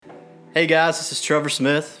Hey guys, this is Trevor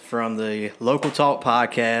Smith from the Local Talk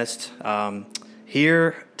Podcast.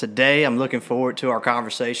 Here today, I'm looking forward to our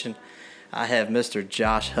conversation. I have Mr.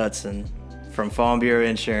 Josh Hudson from Farm Bureau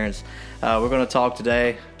Insurance. We're going to talk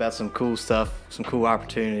today about some cool stuff, some cool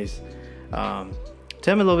opportunities. Tell me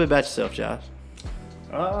a little bit about yourself, Josh.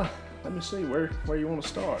 Let me see, where you want to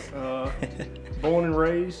start? Born and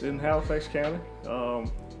raised in Halifax County.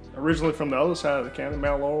 Originally from the other side of the county,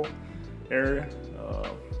 Mount Laurel area.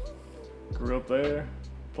 Grew up there,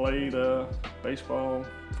 played baseball,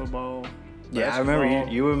 football. Yeah, I remember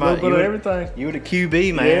you were a little bit of everything. You were the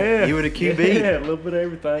QB, man. Yeah, you were the QB. Yeah, a little bit of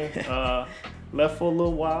everything. Left for a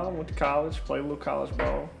little while, went to college, played a little college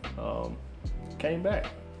ball. Came back.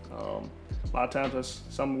 A lot of times that's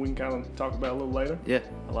something we can kind of talk about a little later. Yeah.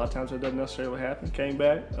 A lot of times that doesn't necessarily happen. Came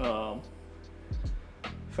back,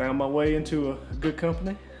 found my way into a good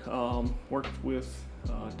company. Worked with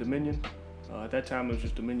Dominion. At that time it was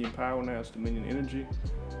just Dominion Power, now it's Dominion Energy.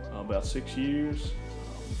 About 6 years.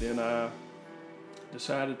 Then I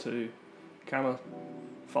decided to kind of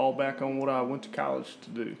fall back on what I went to college to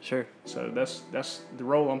do. Sure. So that's the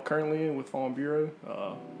role I'm currently in with Farm Bureau.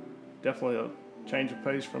 Definitely a change of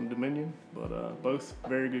pace from Dominion, but both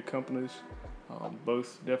very good companies.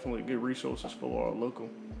 Both definitely good resources for our local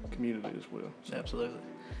community as well. So. Absolutely.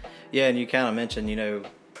 Yeah, and you kind of mentioned,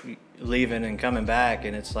 leaving and coming back,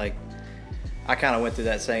 and it's like I kind of went through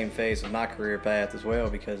that same phase of my career path as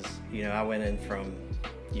well because, I went in from,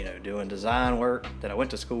 doing design work that I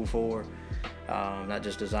went to school for, not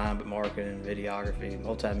just design, but marketing, videography,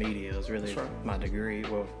 multimedia was really my degree.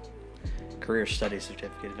 Well, career study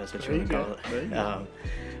certificate, if that's what you want to call it.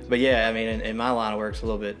 But yeah, I mean, in my line of work, it's a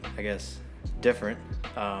little bit, I guess, different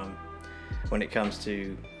when it comes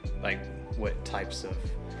to like what types of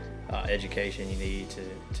education you need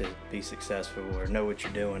to be successful or know what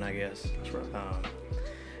you're doing, I guess. That's right.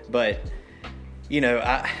 But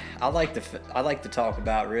I like to talk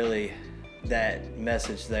about really that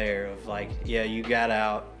message there of like, yeah, you got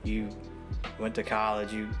out, you went to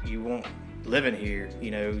college, you weren't living here,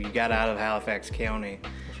 you got out of Halifax County.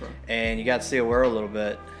 That's right. And you got to see the world a little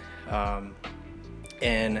bit.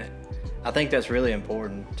 And I think that's really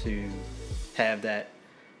important to have that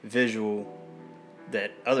visual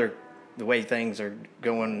that the way things are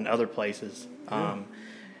going in other places,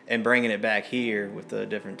 and bringing it back here with a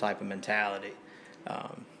different type of mentality.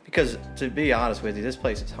 Because to be honest with you, this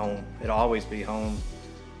place is home. It'll always be home,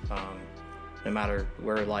 no matter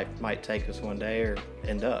where life might take us one day or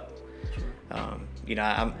end up.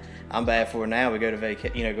 I'm bad for it now. We go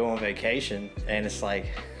to go on vacation, and it's like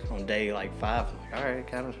on day like 5, I'm like, all right,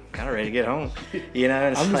 kind of ready to get home. And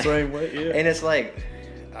I'm the same way. Yeah. And it's like,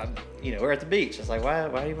 we're at the beach. It's like, why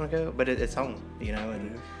do you want to go? But it's home,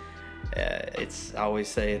 and it's I always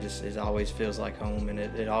say it always feels like home, and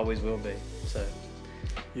it always will be. So.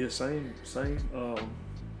 Yeah, same.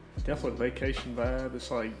 Definitely vacation vibe. It's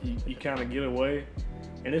like you kind of get away,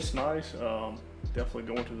 and it's nice. Definitely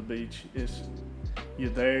going to the beach. You're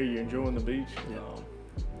there, you're enjoying the beach. Yeah.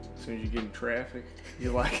 As soon as you get in traffic,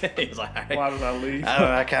 you're like, He's like, why did I leave?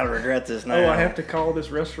 I kind of regret this now. I have to call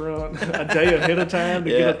this restaurant a day ahead of time to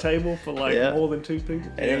get a table for more than 2 people.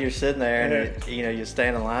 And then you're sitting there, and you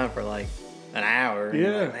stand in line for like an hour. And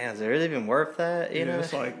you're like, man, is it really even worth that?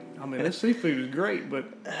 It's like, this seafood is great, but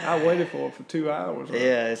I waited for it for 2 hours. Right?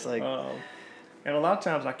 Yeah, it's like. And a lot of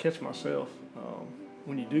times I catch myself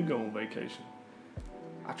when you do go on vacation.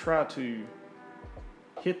 I try to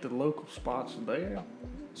hit the local spots there.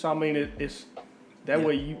 So it's that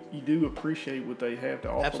way you do appreciate what they have to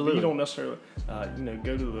offer. Absolutely. But you don't necessarily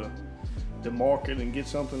go to the market and get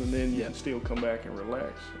something and then you can still come back and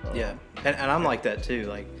relax. And I'm like that too.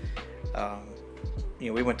 Like, we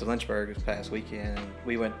went to Lynchburg this past weekend. And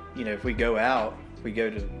we went, if we go out, we go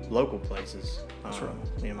to local places. That's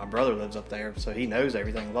right. My brother lives up there, so he knows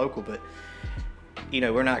everything local. But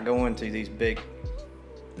we're not going to these big.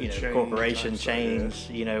 Corporation chains.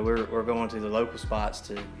 We're going to the local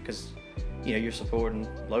spots because you're supporting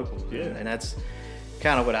locals. Yeah. And that's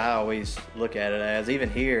kind of what I always look at it as. Even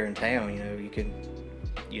here in town, you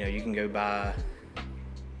can go buy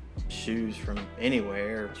shoes from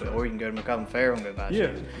anywhere, or you can go to McCollum Fair and go buy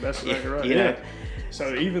shoes. Yeah, that's exactly right. Yeah.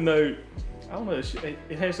 So even though I don't know,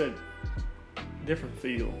 it has a different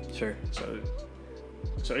feel. Sure.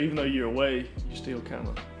 So even though you're away, you still kind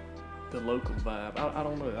of the local vibe. I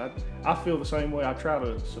don't know. I feel the same way. I try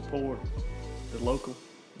to support the local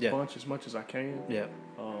bunch as much as I can. Yeah.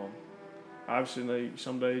 Obviously,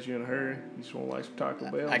 some days you're in a hurry. You just want like some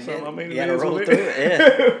Taco Bell. You gotta roll through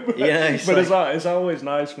it. Yeah. But it's always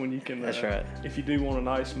nice when you can. That's right. If you do want a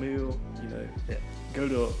nice meal, go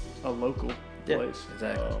to a local place.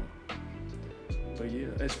 Exactly. But yeah,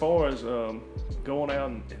 as far as going out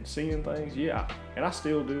and seeing things, and I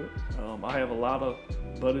still do it. I have a lot of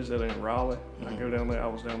buddies that are in Raleigh. I go down there. I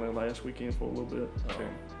was down there last weekend for a little bit.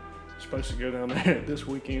 Supposed to go down there this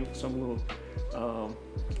weekend for some little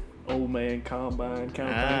old man combine kind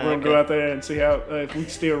of thing. We're gonna go out there and see how if we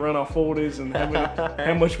still run our 40s and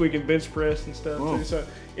how much we can bench press and stuff too. So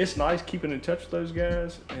it's nice keeping in touch with those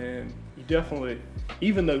guys. And you definitely,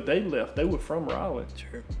 even though they left, they were from Raleigh.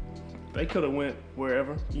 Sure. They could have went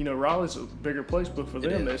wherever. Raleigh's a bigger place, but for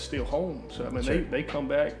them, they're still home. So I mean, they come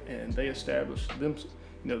back and they establish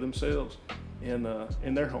themselves in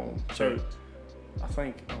their home. Sure. So I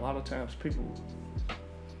think a lot of times people,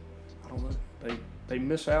 I don't know, they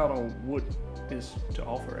miss out on what is to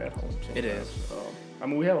offer at home sometimes. It is. I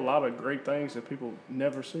mean, we have a lot of great things that people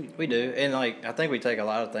never see. We do, and I think we take a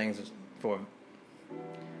lot of things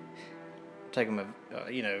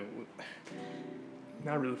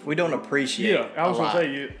Not really. we don't appreciate. Yeah, I was gonna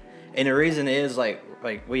say you. And the reason is we're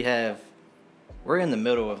in the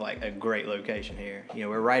middle of a great location here.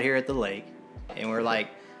 We're right here at the lake, and we're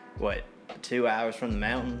 2 hours from the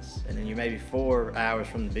mountains, and then you're maybe 4 hours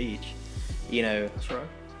from the beach. That's right.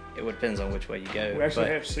 It depends on which way you go. We actually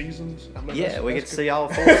have seasons. I mean, we get to see all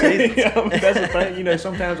 4 seasons. That's the thing.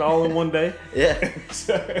 Sometimes all in one day. Yeah.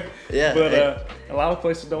 But a lot of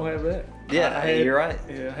places don't have that. Yeah, you're right.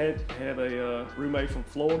 Yeah, I had a roommate from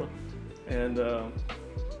Florida, and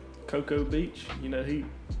Cocoa Beach. He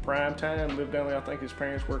prime time lived down there. I think his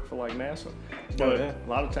parents worked for NASA, but a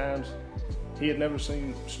lot of times he had never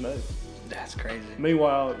seen snow. That's crazy.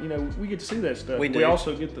 Meanwhile, we get to see that stuff. We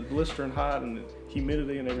also get the blistering hot and the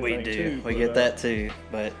humidity and everything. We do. Too, we get that too,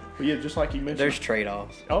 but yeah, just like you mentioned, there's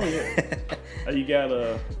trade-offs. Oh yeah. You got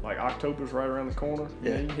October's right around the corner.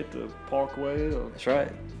 Yeah. You hit the Parkway. That's right.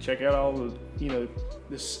 Check out all the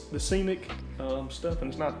the scenic stuff, and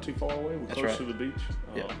it's not too far away. We're close to the beach.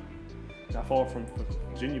 Not far from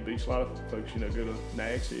Virginia Beach. A lot of folks, go to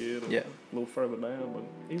Nags Head or a little further down. But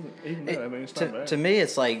even that, I mean, it's not bad. To me,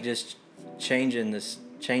 it's just changing the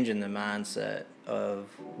mindset of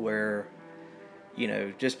where,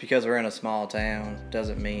 just because we're in a small town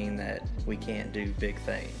doesn't mean that we can't do big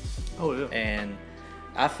things. Oh yeah. And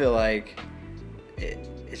I feel like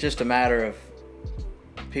it's just a matter of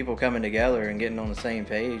people coming together and getting on the same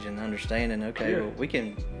page and understanding, well, we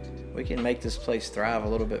can make this place thrive a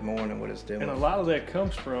little bit more than what it's doing. And a lot of that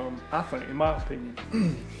comes from, I think, in my opinion,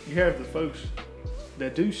 you have the folks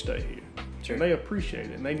that do stay here. Sure. And they appreciate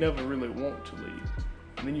it, and they never really want to leave.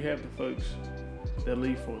 And then you have the folks that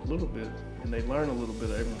leave for a little bit, and they learn a little bit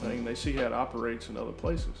of everything. And they see how it operates in other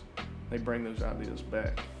places. They bring those ideas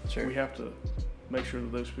back. Sure. We have to make sure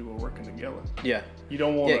that those people are working together. Yeah. You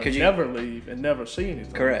don't want to never leave and never see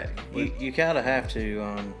anything. Correct. You kind of have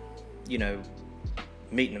to,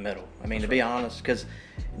 meet in the middle. I mean, to be honest, because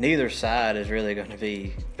neither side is really going to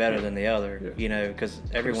be better than the other, because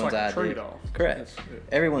everyone's ideas. Trade-off. Correct.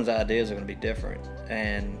 Everyone's ideas are going to be different,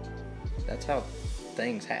 and that's how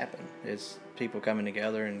things happen. It's people coming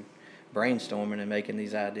together and brainstorming and making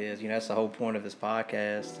these ideas. That's the whole point of this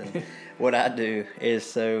podcast, and what I do is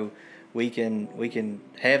so we can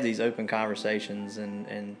have these open conversations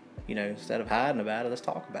and instead of hiding about it, let's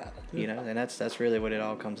talk about it. And that's really what it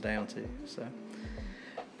all comes down to. So.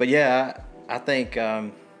 But yeah, I think,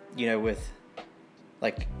 with,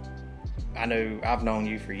 I know I've known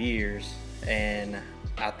you for years, and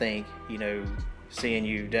I think, seeing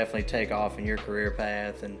you definitely take off in your career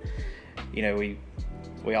path, and, we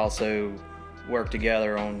also work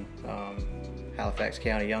together on Halifax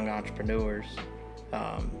County Young Entrepreneurs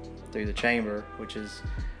through the Chamber, which is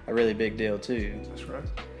a really big deal too. That's right.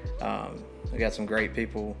 We got some great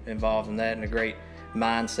people involved in that, and a great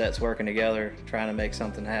mindsets working together, trying to make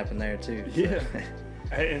something happen there too. Yeah,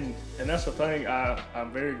 and that's the thing.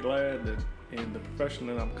 I'm very glad that in the profession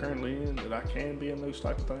that I'm currently in, that I can be in those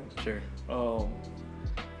type of things. Sure.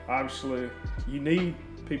 Obviously, you need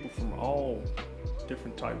people from all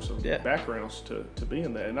different types of backgrounds to be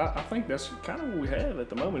in that, and I think that's kind of what we have at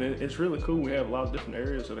the moment. It's really cool. We have a lot of different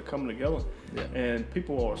areas that are coming together, and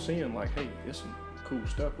people are seeing hey, there's some cool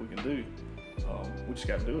stuff we can do. We just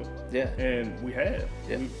got to do it. Yeah. And we have.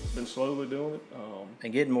 Yeah. We've been slowly doing it.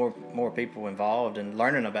 And getting more people involved and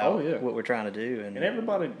learning about what we're trying to do. And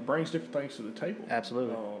everybody brings different things to the table.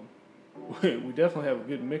 Absolutely. We definitely have a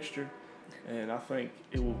good mixture, and I think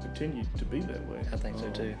it will continue to be that way. I think so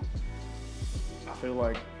too. I feel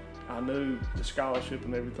like I know the scholarship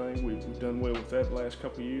and everything. We've done well with that the last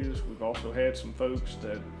couple of years. We've also had some folks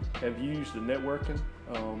that have used the networking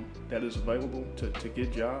that is available to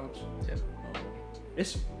get jobs. Yeah.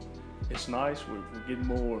 It's it's nice. We're getting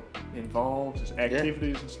more involved. There's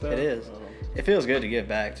activities and stuff. It is. It feels good to give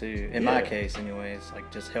back too. In my case, anyways,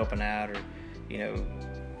 like just helping out, or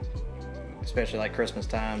especially like Christmas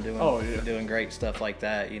time, doing great stuff like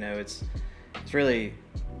that. It's really,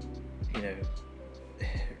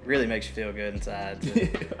 really makes you feel good inside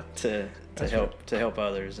to help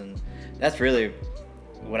others, and that's really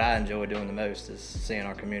what I enjoy doing the most, is seeing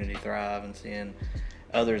our community thrive and seeing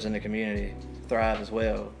others in the community thrive as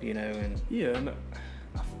well. And and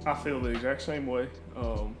I feel the exact same way.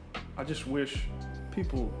 I just wish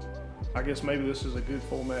people, I guess maybe this is a good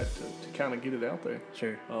format to kind of get it out there.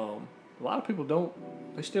 Sure. A lot of people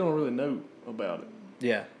they still don't really know about it.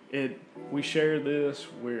 Yeah. We share this.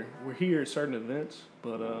 We're here at certain events,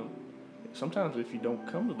 but sometimes if you don't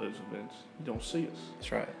come to those events, you don't see us.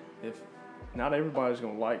 That's right. If not everybody's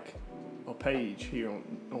gonna like a page here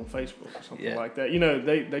on Facebook or something like that.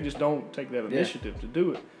 They just don't take that initiative to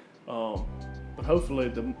do it. But hopefully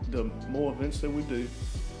the more events that we do,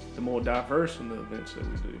 the more diverse in the events that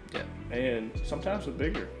we do. Yeah. And sometimes the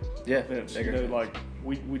bigger events. Bigger events. Like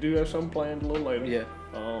we do have something planned a little later.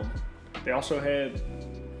 Yeah. They also had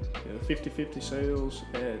 50-50 sales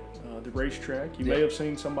at the racetrack. You may have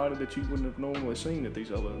seen somebody that you wouldn't have normally seen at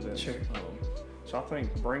these other events. Sure. So I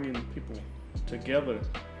think bringing people together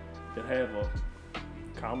that have a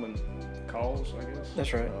common cause, I guess.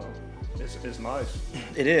 That's right. It's nice.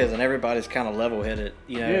 It is, and everybody's kind of level-headed,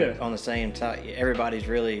 on the same time. Everybody's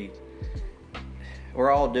really,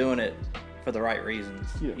 we're all doing it for the right reasons.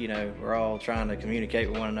 Yeah. We're all trying to communicate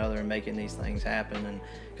with one another and making these things happen. And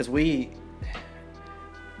because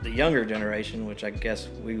the younger generation, which I guess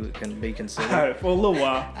we can be considered. For a little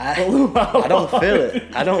while. I don't feel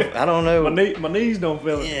it. I don't know. My knees don't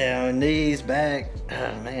feel it. Yeah, my knees, back.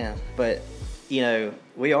 Oh, man. But,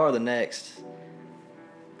 we are the next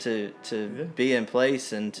to be in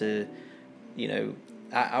place, and to,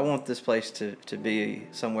 I want this place to be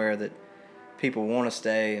somewhere that people want to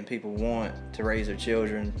stay and people want to raise their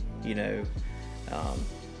children.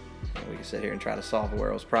 We can sit here and try to solve the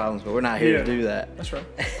world's problems, but we're not here to do that. That's right.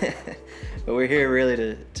 But we're here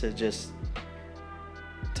really to just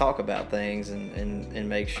talk about things and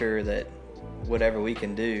make sure that whatever we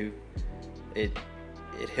can do, it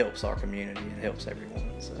helps our community, it helps everyone.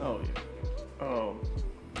 So. Oh yeah.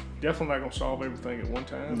 Definitely not gonna solve everything at one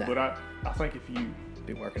time, but I think if you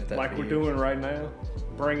be working at that like we're doing right now,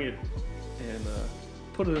 bring it and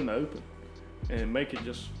put it in the open and make it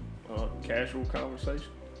just a casual conversation.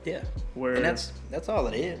 Yeah, and that's all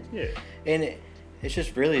it is. Yeah, and it's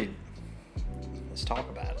just really, let's talk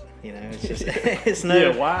about it. It's just it's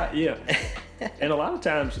no. And a lot of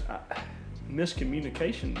times,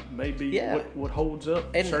 miscommunication may be what holds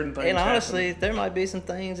up certain things. And honestly, happening. there might be some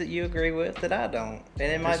things that you agree with that I don't,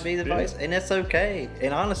 and it might be the vice, and it's okay.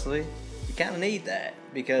 And honestly, you kind of need that,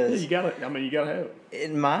 because you gotta have it.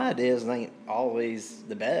 And my ideas ain't always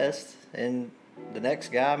the best, and the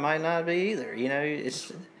next guy might not be either.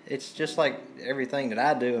 It's just like everything that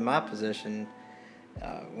I do in my position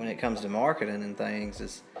when it comes to marketing and things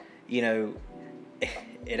is,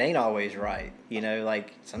 it ain't always right.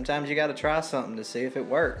 Like sometimes you got to try something to see if it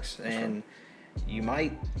works. And you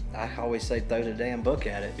might, I always say, throw the damn book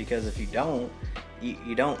at it, because if you don't,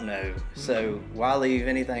 you don't know. So why leave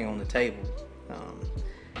anything on the table?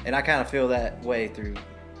 And I kind of feel that way through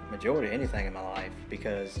majority of anything in my life,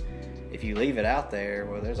 because if you leave it out there,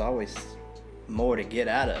 well, there's always more to get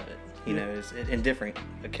out of it, it's in different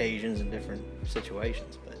occasions and different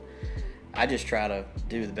situations. But I just try to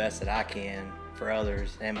do the best that I can for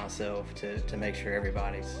others and myself to make sure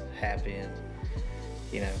everybody's happy. And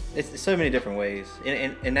it's so many different ways,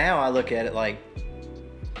 and now I look at it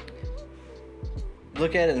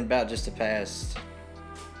in about just the past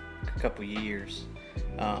couple years,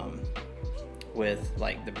 with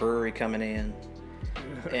like the brewery coming in.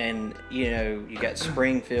 And you got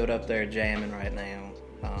Springfield up there jamming right now.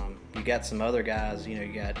 You got some other guys. You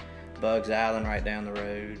got Bugs Island right down the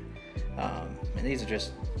road. And these are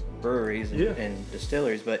just breweries and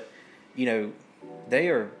distilleries, but they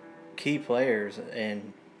are key players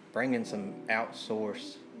in bringing some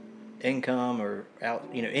outsourced income, or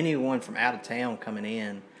anyone from out of town coming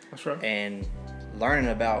in. That's right. And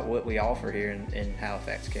learning about what we offer here in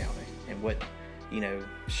Halifax County, and what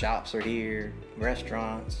shops are here,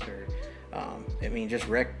 restaurants, or just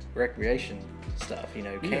recreation stuff,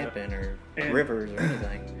 camping or rivers or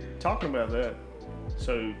anything. Talking about that,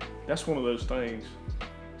 so that's one of those things.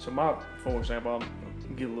 So for example,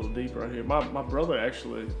 I'll get a little deeper right here. My brother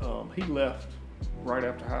actually, he left right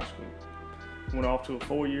after high school. Went off to a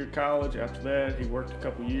 4-year college. After that, he worked a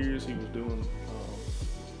couple years. He was doing,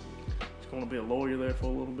 it's going to be a lawyer there for a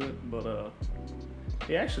little bit, but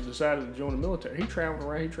he actually decided to join the military. He traveled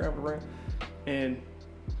around, and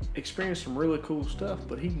experienced some really cool stuff,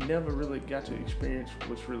 but he never really got to experience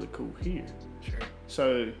what's really cool here. Sure.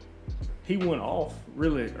 So he went off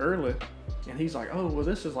really early, and he's like, oh, well,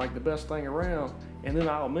 this is like the best thing around. And then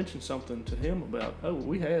I'll mention something to him about, oh, well,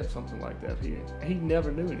 we had something like that here. And he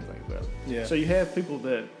never knew anything about it. Yeah. So you have people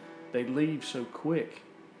that they leave so quick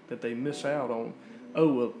that they miss out on,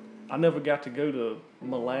 oh, well, I never got to go to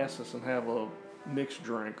Molasses and have a mixed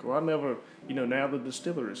drink. Or I never, now the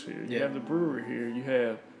distillery's here. You have the brewery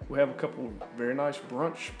here. We have a couple very nice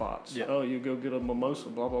brunch spots. Yeah. Oh, you go get a mimosa,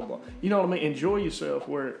 blah, blah, blah. You know what I mean? Enjoy yourself,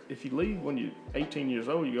 where if you leave when you're 18 years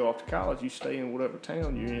old, you go off to college, you stay in whatever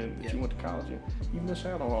town you're in that you went to college in. You miss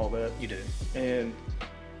out on all that. You do. And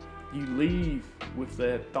you leave with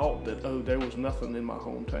that thought that, oh, there was nothing in my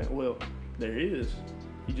hometown. Well, there is.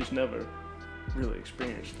 You just never really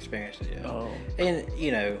experienced it. Yeah. And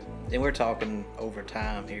and we're talking over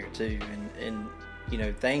time here too, and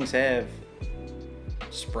things have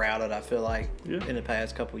sprouted, I feel like, in the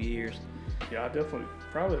past couple years. Yeah, I definitely,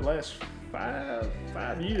 probably the last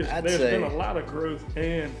five years, There's been a lot of growth,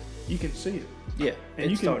 and you can see it. Yeah,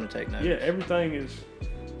 and it's starting to take notice. Yeah, everything is.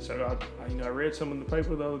 So I read some in the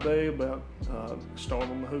paper the other day about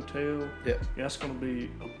starting on the hotel. Yeah, that's going to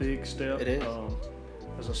be a big step. It is.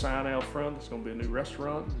 There's a sign out front. There's going to be a new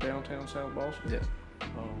restaurant in downtown South Boston. Yeah.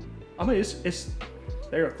 I mean, it's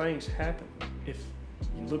there are things happen if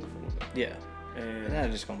you look for them. Yeah. And they're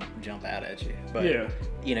not just going to jump out at you. But, yeah.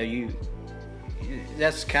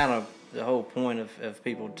 That's kind of the whole point of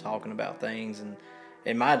people talking about things.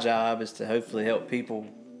 And my job is to hopefully help people,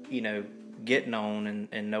 get known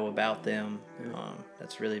and know about them. Yeah.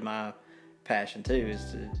 That's really my passion, too,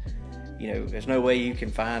 is to, there's no way you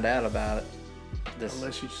can find out about it.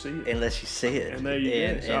 Unless you see it. And there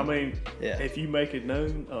you go. So, I mean, if you make it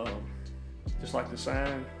known, just like the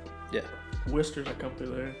sign. Yeah. Whisters, I come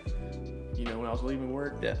through there. When I was leaving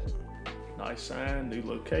work. Yeah. Nice sign, new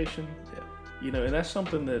location. Yeah. And that's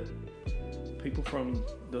something that people from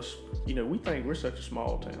this, we think we're such a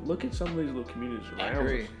small town. Look at some of these little communities around I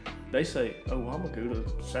agree. us. They say, oh, well, I'm going to go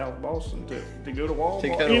to South Boston to go to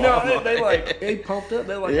Walmart. Walmart. They pumped up.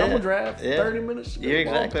 They're like, I'm going to drive 30 minutes to go You're to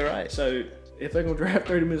exactly Walmart. right. So if they're going to drive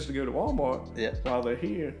 30 minutes to go to Walmart, while they're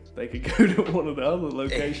here, they could go to one of the other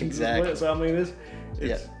locations as well. So, I mean, it's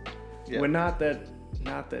we're not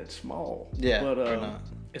that small. Yeah, but we're not.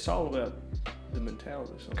 It's all about the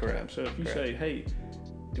mentality sometimes. Correct. So if you say, hey,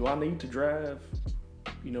 do I need to drive,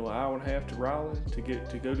 an hour and a half to Raleigh to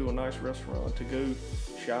go to a nice restaurant, to go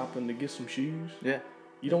shopping, to get some shoes? Yeah.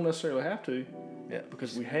 You don't necessarily have to. Yeah.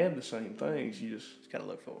 Because we have the same things. You just gotta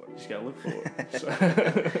look for it. Just gotta look for it.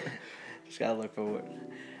 Just gotta look for it.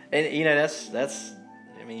 And that's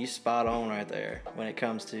I mean, you spot on right there when it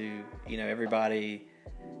comes to, everybody.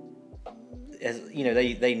 As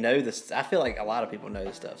they know this. I feel like a lot of people know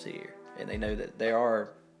this stuff's here, and they know that there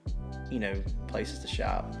are, places to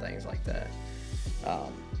shop and things like that.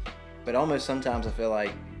 But almost sometimes I feel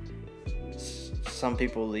like some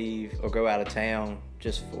people leave or go out of town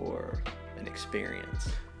just for an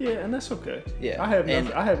experience. Yeah, and that's okay. Yeah, I have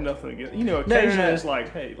nothing against. Occasionally it's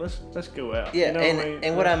like, hey, let's go out. Yeah,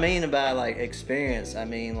 and what I mean by like experience, I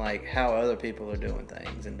mean like how other people are doing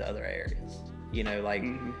things in other areas.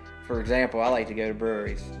 For example, I like to go to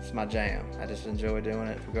breweries. It's my jam. I just enjoy doing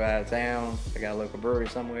it. If we go out of town, I got a local brewery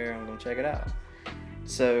somewhere, I'm going to check it out.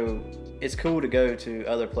 So it's cool to go to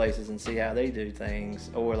other places and see how they do things.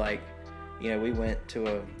 Or we went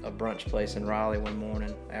to a brunch place in Raleigh one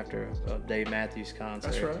morning after a Dave Matthews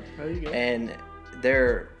concert. That's right. There you go. And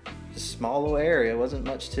they're a small little area. Wasn't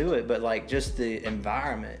much to it, but just the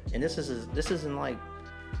environment. And this isn't like,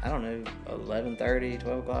 I don't know, 11:30,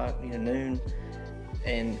 12 o'clock, noon.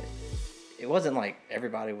 And it wasn't like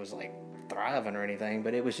everybody was like thriving or anything,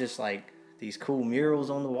 but it was just like these cool murals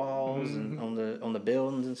on the walls and on the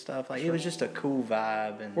buildings and stuff. It was just a cool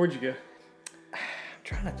vibe. And where'd you go? I'm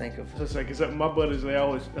trying to think of. It's like, my buddies, they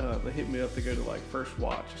always they hit me up to go to First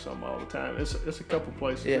Watch or something all the time. It's a couple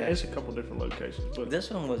places. Yeah. It's a couple different locations. But this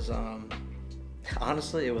one was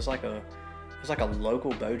honestly, it was like a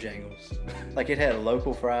local Bojangles. It had a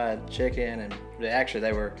local fried chicken, and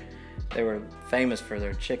they were famous for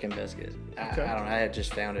their chicken biscuit. Okay. I don't know. I had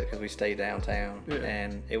just found it because we stayed downtown,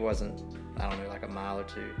 and it wasn't, I don't know, like a mile or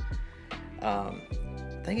two.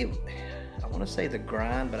 I want to say the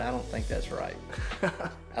Grind, but I don't think that's right.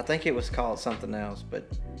 I think it was called something else,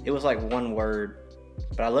 but it was like one word.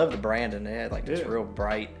 But I love the branding. They had this real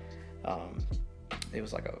bright. It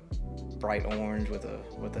was like a bright orange with a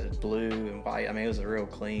blue and white. I mean, it was a real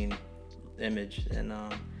clean image, and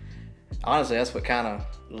honestly, that's what kind of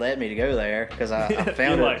led me to go there because I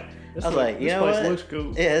found You're it. like, I was like, you know what? This place looks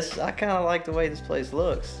cool. Yes, I kind of like the way this place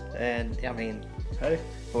looks. And I mean, Hey,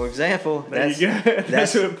 for example, there you go.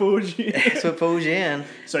 That's what pulls you in. That's what pulls you in.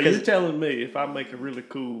 So you're telling me if I make a really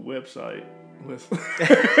cool website with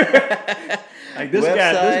like this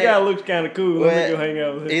guy looks kind of cool. Let me go hang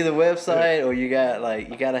out with him. Either website or you got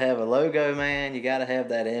to have a logo, man. You got to have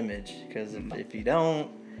that image because if you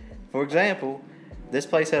don't, for example, this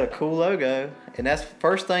place had a cool logo, and that's the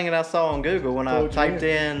first thing that I saw on Google when I typed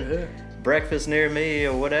in breakfast near me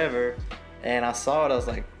or whatever, and I saw it. I was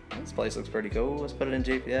like, this place looks pretty cool. Let's put it in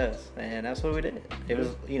GPS, and that's what we did. It was,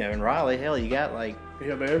 in Raleigh, hell, you got like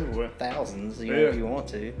they're everywhere, thousands, if you want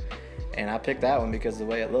to, and I picked that one because of the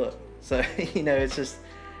way it looked. So it's just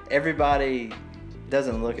everybody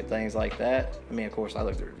doesn't look at things like that. I mean, of course, I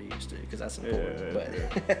look at reviews too because that's important.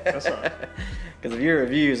 But that's all right. Because if your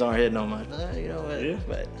reviews aren't hitting on much, you know what? Yeah.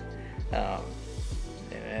 But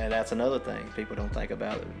and that's another thing people don't think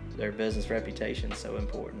about. Their business reputation is so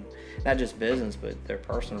important. Not just business, but their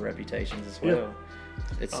personal reputations as well.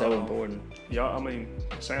 Yeah. It's so important. Yeah, I mean,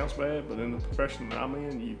 it sounds bad, but in the profession that I'm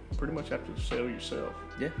in, you pretty much have to sell yourself.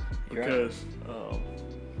 Yeah, because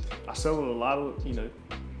I sell a lot of,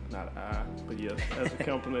 not I, but yes, as a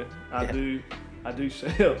company, I do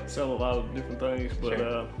sell a lot of different things, but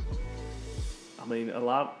sure. I mean, a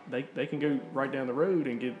lot they can go right down the road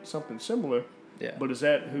and get something similar. Yeah. But is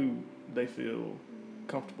that who they feel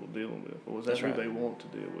comfortable dealing with, or is that who they want to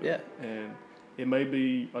deal with? Yeah. And it may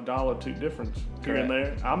be $1 or $2 difference here and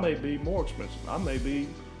there. I may be more expensive. I may be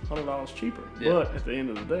 $100 cheaper. Yeah. But at the end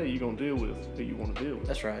of the day, you're gonna deal with who you want to deal with.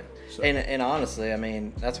 That's right. So. And honestly, I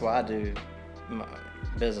mean, that's why I do my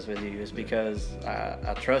business with you is because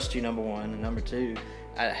I trust you, number one, and number two,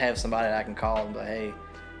 I have somebody that I can call and be like, hey,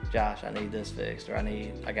 Josh, I need this fixed, or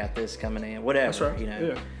I got this coming in, whatever. That's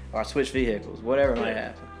right. Or I switch vehicles, whatever might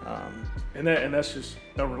happen. And that's just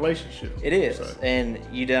a relationship. It is, and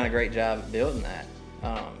you've done a great job at building that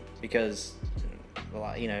because,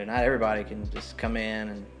 not everybody can just come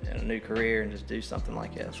in a new career and just do something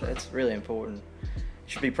like that. So that's really important. You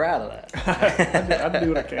should be proud of that. I do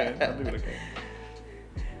what I can.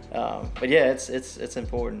 But yeah, it's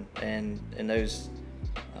important, and in those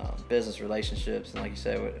business relationships, and like you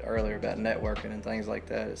said earlier about networking and things like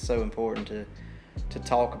that, it's so important to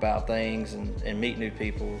talk about things and meet new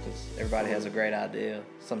people because everybody has a great idea.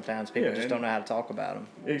 Sometimes people just don't know how to talk about them.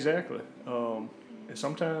 Exactly. And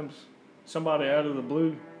sometimes somebody out of the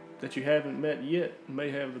blue that you haven't met yet may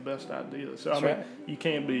have the best idea. So I mean, you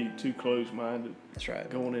can't be too closed-minded. That's right.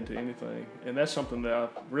 Going into anything, and that's something that I've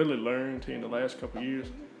really learned in the last couple of years.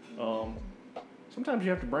 Sometimes you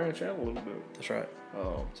have to branch out a little bit. That's right.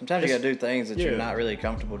 Sometimes you got to do things that you're not really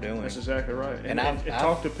comfortable doing. That's exactly right. And I've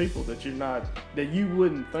talked to people that you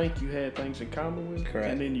wouldn't think you had things in common with. Correct.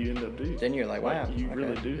 And then you end up doing. Then you're like, wow, you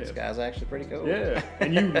really do have. This guy's actually pretty cool. Yeah,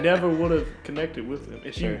 and you never would have connected with them.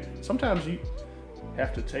 Sometimes you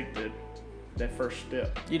have to take that first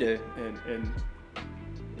step. You do. And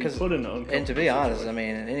put in the uncomfortable and to be honest, I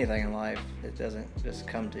mean, in anything in life, it doesn't just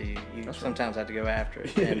come to you. You sometimes have to go after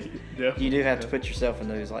it. And you do have to put yourself in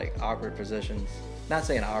those like awkward positions. Not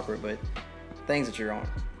saying awkward, but things that you're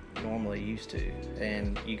normally used to.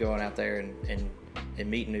 And you going out there and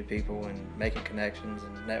meeting new people and making connections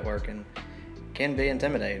and networking can be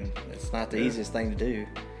intimidating. It's not the easiest thing to do.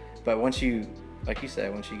 But once you, like you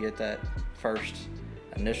said, once you get that first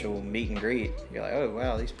initial meet and greet, you're like, oh,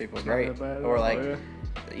 wow, these people are great. Or like,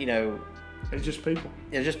 it's just people.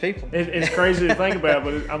 It's just people. It's crazy to think about,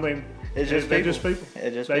 but they're just people.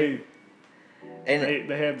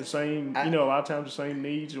 They have the same, a lot of times the same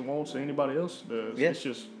needs and wants that anybody else does. Yeah. It's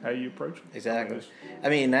just how you approach them. Exactly. I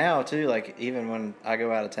mean, now too, like even when I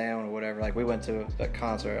go out of town or whatever, like we went to a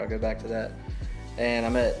concert, I'll go back to that.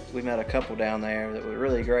 And we met a couple down there that were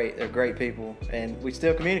really great. They're great people, and we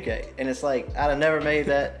still communicate. And it's like I'd have never made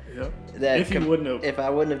that. If I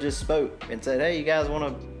wouldn't have just spoke and said, "Hey, you guys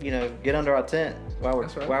want to, get under our tent while we're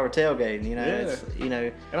tailgating?"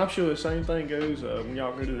 And I'm sure the same thing goes when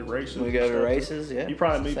y'all go to the races. We go to races, yeah. You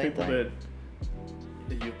probably meet people that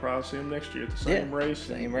you'll probably see them next year at the same race.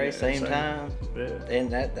 Same race, same time. Yeah.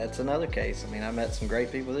 And that's another case. I mean, I met some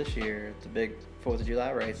great people this year at the big 4th of July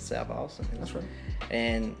race in South Austin. That's right.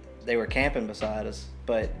 And they were camping beside us,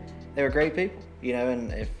 but they were great people,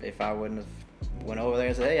 and if I wouldn't have went over there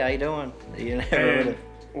and said, hey, how you doing? You never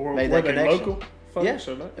would have made that connection. Local folks?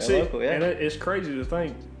 Yeah, they're local, yeah. And it's crazy to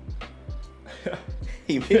think.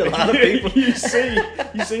 You meet a lot of people. you see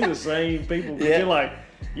the same people, but you're like,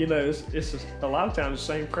 it's a lot of times the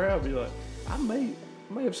same crowd. Be like, I may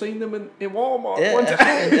may have seen them in Walmart Yeah, one time.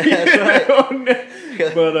 that's right.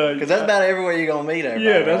 But because that's about everywhere you're gonna meet everybody.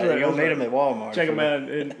 Yeah, that's right. You're gonna meet them at Walmart. Check them out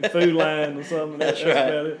in food line or something. That's right. right.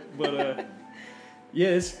 About it. But yeah,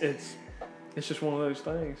 it's just one of those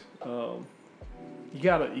things. You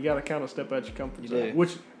gotta kind of step out your comfort zone. Do.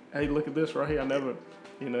 Which, hey, look at this right here. I never,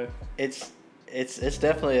 It's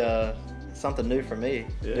definitely something new for me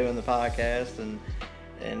doing the podcast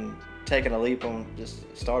and taking a leap on just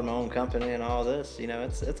starting my own company and all this.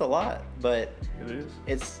 It's a lot, but it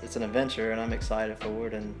is. It's an adventure, and I'm excited for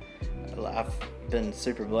it. And I've been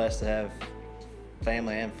super blessed to have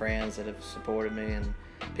family and friends that have supported me and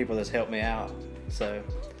people that's helped me out. So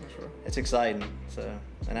That's right. it's exciting. So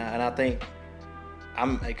and I think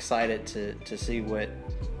I'm excited to see what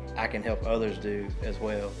I can help others do as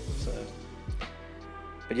well. So,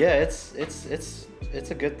 but yeah, it's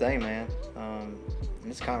a good thing, man.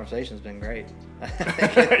 This conversation's been great. I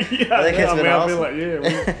think it's been awesome. I feel like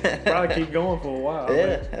we probably keep going for a while.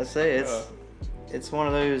 Yeah, I say it's one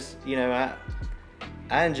of those.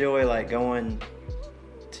 I enjoy like going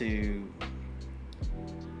to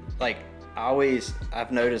like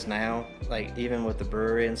I've noticed now, like even with the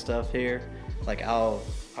brewery and stuff here, like I'll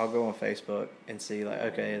go on Facebook and see like,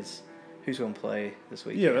 okay, who's gonna play this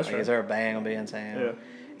weekend? Yeah, that's like, right. Is there a band gonna be in town? Yeah.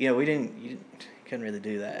 You couldn't really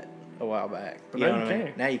do that a while back. But you now know you what I mean?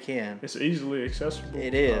 can. Now you can. It's easily accessible.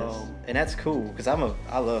 It is, and that's cool because I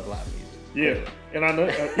love live music. Yeah, and I know.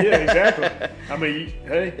 Yeah, exactly. I mean,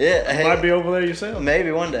 you might be over there yourself. Maybe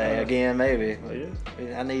one day again, maybe.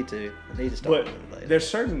 Yeah. I need to start. But there's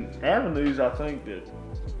certain avenues I think that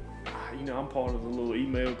I'm part of the little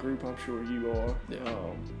email group. I'm sure you are. Yeah.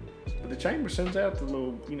 But the chamber sends out the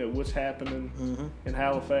little, what's happening in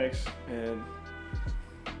Halifax, and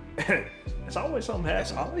it's always something happening.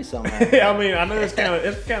 It's always something happening. I mean, I know it's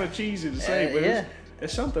kind of cheesy to say, but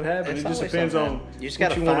it's something happening. It just depends on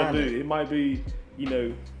what you want to do. It might be,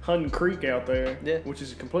 Hunting Creek out there, which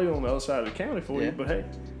is completely on the other side of the county for you. But hey,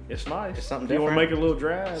 it's nice. It's something if you different. want to make a little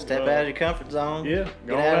drive, Step out of your comfort zone. Yeah,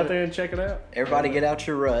 go out there and check it out. Everybody get out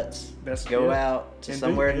your ruts. Go out to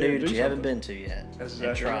somewhere new that you haven't been to yet. That's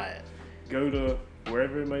and try it. Go to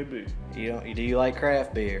wherever it may be. Do you like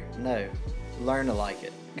craft beer? No. Learn to like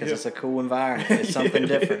it because it's a cool environment. It's something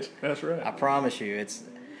different. That's right. I promise you, it's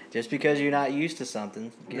just because you're not used to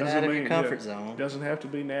something. Get out of your comfort zone. Doesn't have to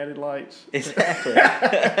be Natty Lights. Exactly.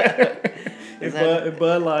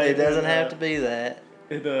 Bud Light. It doesn't have to be that.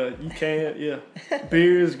 You can't. Yeah.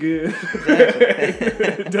 Beer is good.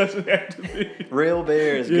 It doesn't have to be. Real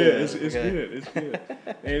beer is good. Yeah, it's good. It's good.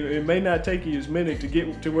 And it may not take you as many to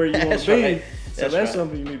get to where you want to be. Right. So that's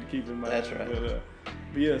something you need to keep in mind. That's right.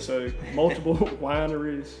 But yeah, so multiple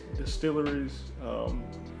wineries, distilleries.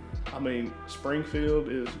 I mean, Springfield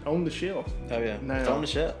is on the shelf. Oh yeah, now, it's on the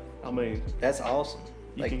shelf. I mean, that's awesome.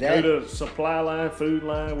 You can go to supply line, food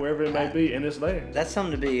line, wherever it may be, and it's there. That's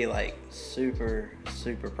something to be like super,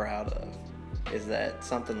 super proud of. Is that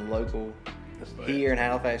something local here in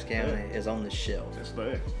Halifax County is on the shelf? It's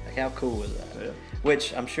there. Like how cool is that? Yeah.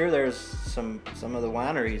 Which I'm sure there's some of the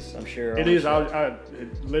wineries. I'm sure it is. I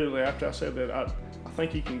literally after I said that, I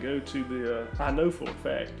think you can go to the. I know for a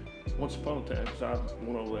fact. Once upon a time, because I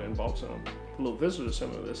went over there and bought some little visitor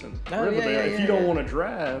center of this in Riverdale. If you don't want to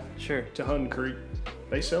drive to Hunting Creek,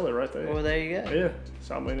 they sell it right there. Well, there you go. Yeah,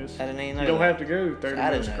 so I mean, I didn't even know you don't that. have to go 30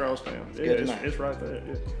 minutes across town. It's right there.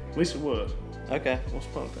 Yeah. At least it was. Okay. Once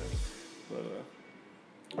upon a time,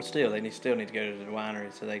 but still, they still need to go to the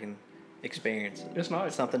winery so they can experience it. It's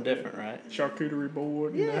nice. Something different, right? Charcuterie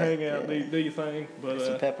board, hang out, do your thing. But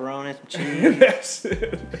some pepperoni, some cheese. That's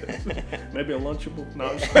it. Maybe a Lunchable.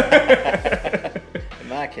 No. In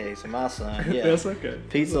my case, in my son, yeah. That's okay.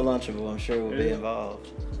 Pizza Lunchable, I'm sure will be involved.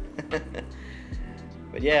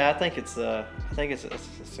 But yeah, I think it's a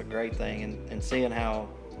great thing, and seeing how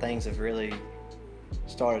things have really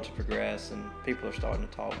started to progress and people are starting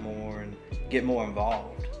to talk more and get more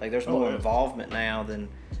involved. Like there's more involvement now than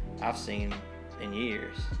I've seen in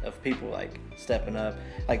years of people like stepping up,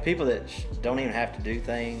 like people that don't even have to do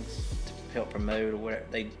things to help promote or whatever.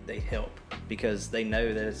 They help because they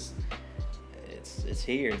know that it's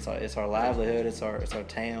here. It's our livelihood. It's our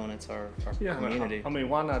town. It's our community. I mean,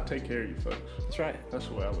 why not take care of you folks? That's right. That's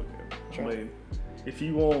the way I look at it. That's I right. mean, if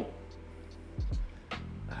you want,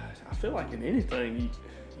 I feel like in anything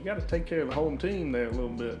you got to take care of the home team there a little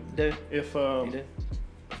bit. You do. If you do.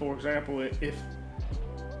 For example, if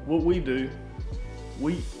what we do,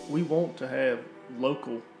 we want to have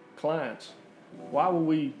local clients. Why would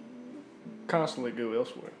we constantly go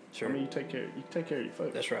elsewhere? Sure. I mean, you take care of your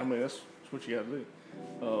folks. That's right. I mean, that's what you got to do.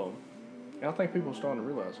 And I think people are starting to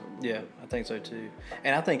realize that. Yeah, I think so too.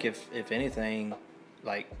 And I think if anything,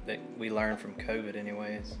 like that we learned from COVID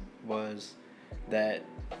anyways was that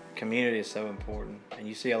community is so important. And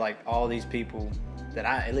you see like all these people that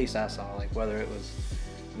at least I saw, like whether it was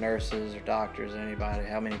nurses or doctors or anybody,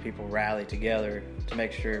 how many people rallied together to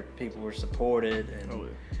make sure people were supported. And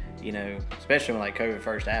you know, especially when like COVID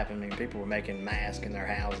first happened, I mean, people were making masks in their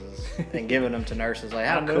houses and giving them to nurses. Like,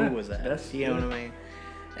 how cool was that? You know what I mean?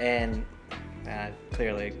 And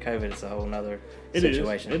clearly, COVID is a whole nother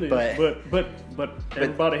situation. It is. But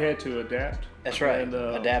everybody had to adapt. That's right. And,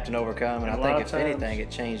 adapt and overcome. And I think if anything,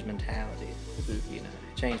 it changed mentality. You know,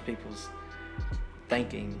 it changed people's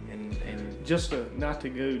thinking and just not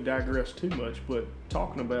to digress too much, but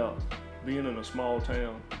talking about being in a small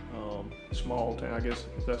town, I guess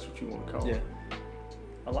if that's what you want to call it.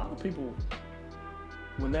 A lot of people,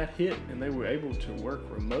 when that hit and they were able to work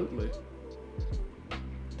remotely,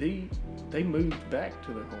 they moved back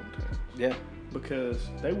to their hometowns. Yeah. Because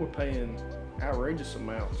they were paying outrageous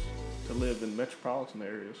amounts to live in metropolitan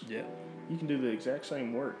areas. Yeah. You can do the exact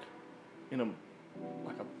same work in a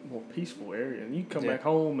more peaceful area, and you come back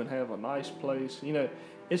home and have a nice place. You know,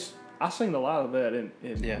 I've seen a lot of that in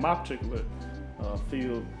my particular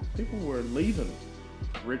field. People were leaving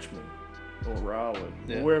Richmond or Raleigh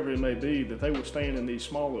or wherever it may be, that they were staying in these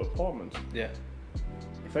smaller apartments. Yeah.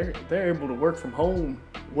 If they're able to work from home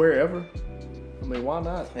wherever, I mean, why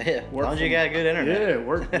not? Yeah, as long as you got good internet.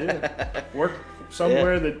 Work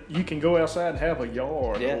somewhere that you can go outside and have a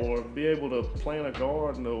yard or be able to plant a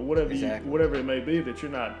garden or whatever it may be, that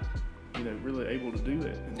you're not, you know, really able to do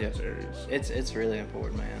that in those areas. It's really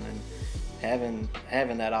important, man, and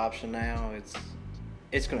having that option now,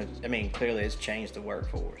 it's gonna. I mean, clearly, it's changed the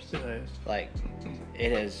workforce. It has. Like,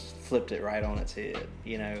 it has flipped it right on its head.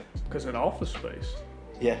 You know, because in office space.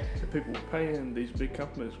 Yeah. The people were paying these big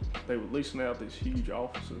companies, they were leasing out these huge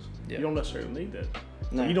offices. Yeah. You don't necessarily need that.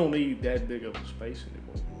 No. You don't need that big of a space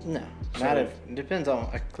anymore. No. Not if, it depends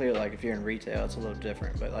on, clearly, like if you're in retail, it's a little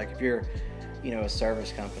different. But like if you're, you know, a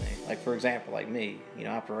service company, like for example, like me, you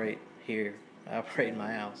know, I operate in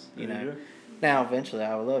my house, you know. Now, eventually,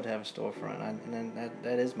 I would love to have a storefront. And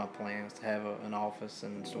that is my plan, is to have an office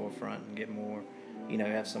and storefront and get more, you know,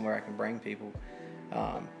 have somewhere I can bring people.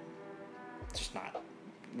 Just not.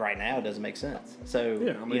 Right now, it doesn't make sense. So,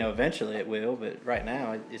 you know, eventually it will, but right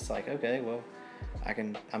now it's like, okay, well,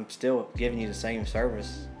 I'm still giving you the same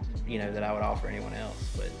service, you know, that I would offer anyone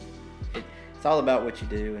else. But it's all about what you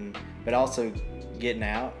do, but also getting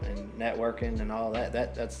out and networking and all that.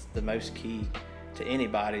 That's the most key to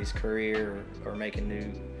anybody's career or making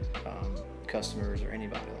new customers or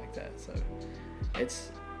anybody like that. So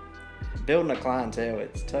it's building a clientele.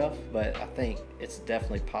 It's tough, but I think it's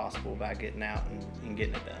definitely possible by getting out and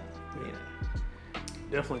getting it done. You know,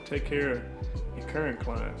 definitely take care of your current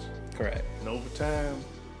clients. Correct. And over time,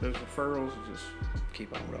 those referrals just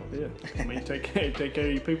keep on rolling. Yeah, I mean, take care of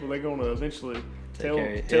your people. They're gonna eventually tell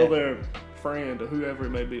their friend or whoever it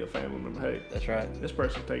may be, a family member, hey, that's right. This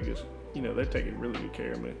person they take really good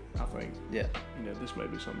care of me. I think. Yeah. You know, this may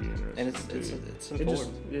be something you're interested in. And it's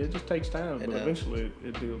important. It just takes time, but eventually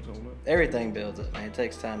it builds on it. Everything builds up, man. It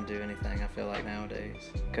takes time to do anything, I feel like, nowadays,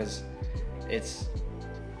 because it's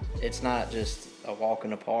not just a walk in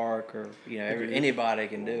the park or, you know, anybody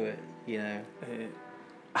can do it, you know.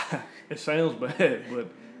 It sounds bad, but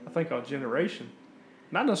I think our generation,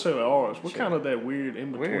 not necessarily ours, we're kind of that weird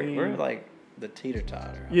in between. We're like the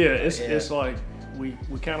teeter-totter. Yeah, it's like we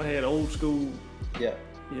kind of had old school. Yeah.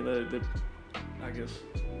 You know, that I guess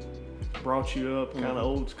brought you up kind of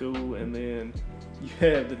old school, and then you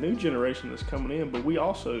have the new generation that's coming in, but we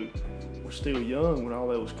also were still young when all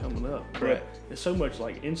that was coming up. Correct. But it's so much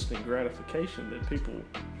like instant gratification that people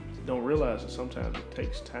don't realize that sometimes it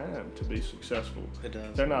takes time to be successful. It does.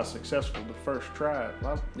 If they're not successful the first try, a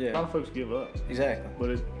lot of folks give up. Exactly.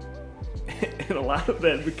 But and a lot of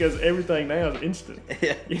that because everything now is instant.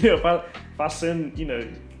 Yeah. You know, if I send, you know,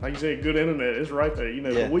 like you said, good internet, it's right there. You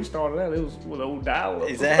know, when we started out, it was with old dial-up.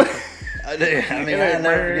 Exactly. I do. I mean, I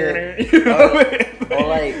never forget. You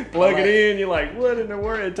know plug it in. You're like, what in the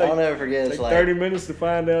world? I'll never forget. It's like 30 minutes to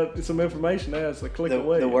find out some information. Now it's a click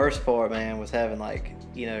away. The worst part, man, was having like,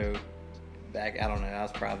 you know, back, I don't know, I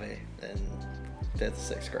was probably in 5th,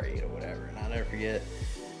 6th grade or whatever, and I'll never forget,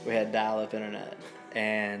 we had dial-up internet,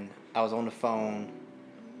 and I was on the phone,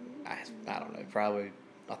 I don't know, probably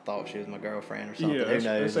I thought she was my girlfriend or something. Who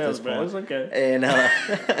knows at this point. It's okay. And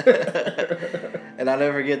and I'll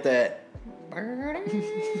never forget that.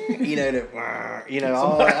 You know, I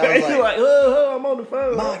was like, oh, I'm on the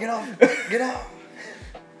phone. Mom, get off.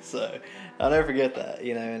 So I'll never forget that,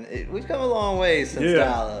 you know, and we've come a long way since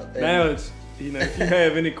dial-up. Now You know, if you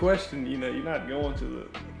have any question, you know, you're not going to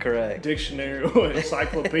the Correct. dictionary or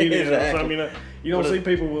encyclopedia Exactly. or something. You know, you don't see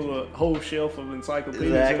people with a whole shelf of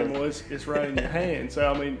encyclopedias Exactly. anymore. It's right in your hand.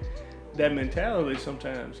 So I mean, that mentality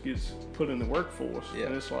sometimes gets put in the workforce, Yeah.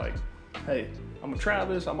 and it's like, hey, I'm gonna try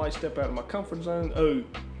this. I might step out of my comfort zone. Oh,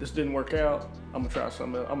 this didn't work out. I'm gonna try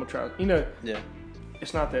something else. I'm gonna try. You know, Yeah.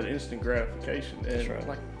 it's not that instant gratification. And That's right.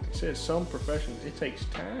 like I said, some professions it takes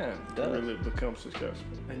time to does. really become successful,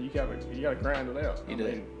 and you gotta grind it out. You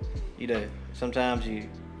do. You do. Sometimes you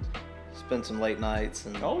spend some late nights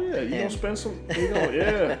and Oh yeah, you gonna and- spend some. You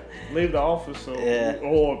gonna leave the office or Yeah.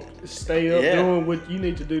 or stay up Yeah. doing what you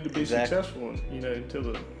need to do to be Exactly. successful. You know, until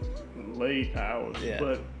the late hours. Yeah.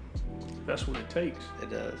 But that's what it takes. It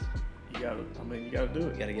does. You gotta do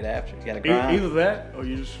it. You gotta get after it. You gotta grind. Either that or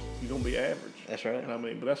you're gonna be average. That's right. And I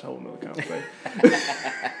mean, but that's a whole nother conversation.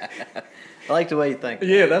 I like the way you think.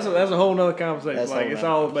 Yeah, that's a whole nother conversation. That's a like whole it's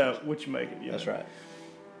nother all about what you make it. You That's know? right.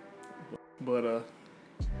 But there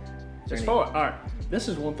as any- far all right, this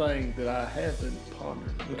is one thing that I have been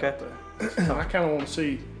pondering. Okay. About that. I kind of want to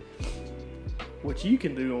see what you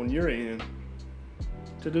can do on your end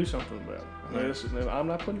to do something about it. I know this is, I'm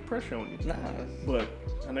not putting pressure on you, Nah. but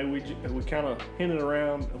I know we kind of hinted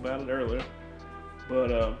around about it earlier.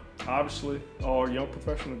 But obviously, our young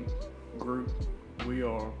professional group, we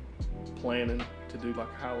are planning to do like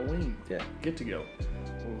a Halloween Yeah. get together.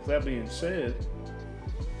 Well, with that being said,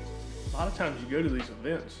 a lot of times you go to these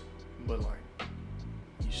events, but like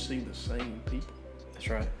you see the same people. That's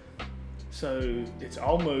right. So it's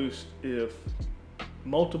almost if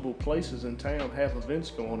multiple places in town have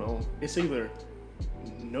events going on, it's either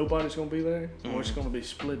nobody's going to be there or it's going to be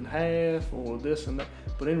split in half or this and that.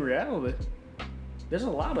 But in reality, there's a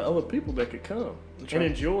lot of other people that could come That's and right.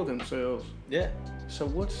 enjoy themselves. Yeah. So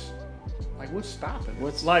what's stopping? it?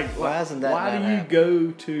 What's- like why isn't that why not do you happening?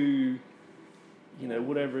 go to, you know,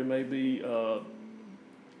 whatever it may be,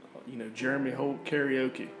 you know, Jeremy Holt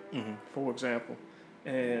karaoke, Mm-hmm. for example,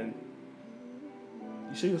 and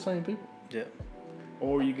you see the same people, Yeah.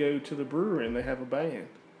 or you go to the brewery and they have a band,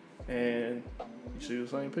 and you see the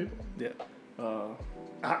same people. Yeah.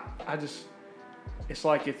 I just, it's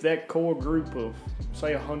like if that core group of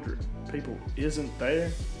say 100 people isn't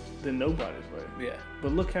there, then nobody's there. Yeah.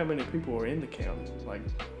 But look how many people are in the county. Like,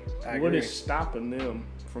 I what agree. is stopping them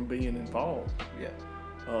from being involved? Yeah.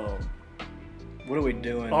 What are we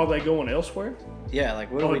doing? Are they going elsewhere? Yeah.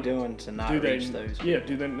 Like, what are Or we doing to not Do they? reach those? Yeah.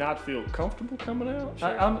 Do they not feel comfortable coming out?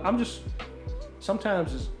 Sure. I'm just.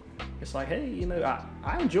 Sometimes it's like, hey, you know,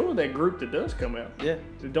 I enjoy that group that does come out. Yeah.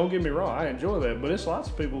 Don't get me wrong, I enjoy that. But it's lots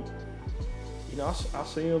of people. You know, I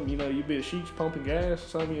see them. You know, you'd be at Sheets pumping gas or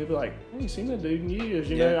something. You'd be like, I ain't seen that dude in years.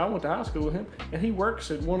 You know, Yeah. I went to high school with him, and he works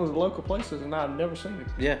at one of the local places, and I've never seen him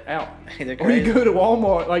Yeah. out. They're Or you crazy. go to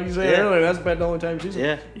Walmart, like you said Yeah. earlier. That's about the only time you see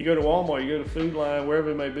Yeah. them. You go to Walmart, you go to Food Line, wherever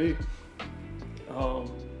it may be.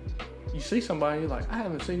 You see somebody, you're like, I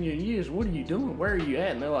haven't seen you in years. What are you doing? Where are you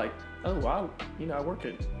at? And they're like, oh, I work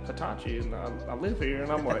at Hitachi and I live here.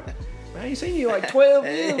 And I'm like, man, I ain't seen you like 12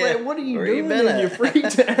 years. Yeah. Like, what are you Where you doing been in at? your free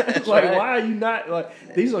time? That's Like, right. why are you not like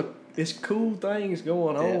it's cool things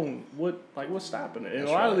going Yeah. on. What's stopping it? And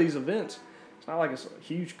That's a lot of right. these events, it's not like it's a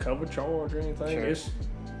huge cover charge or anything. Sure. It's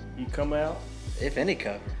you come out. If any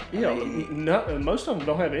cover. I Yeah, mean, most of them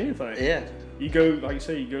don't have anything. yeah. You go, like you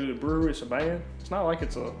say, you go to the brewery, it's a band. It's not like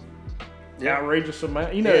it's a Yeah. outrageous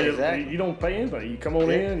amount. You know, Yeah, exactly. you don't pay anything. You come on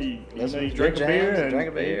Yeah. in, you Listen know, you to drink a good beer jams, and drink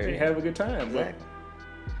a beer. you have a good time. Exactly.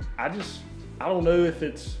 But I don't know if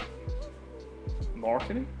it's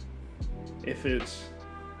marketing, if it's,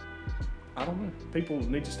 I don't know. People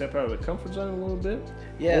need to step out of their comfort zone a little bit,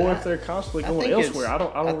 Yeah. or if they're constantly I going think elsewhere.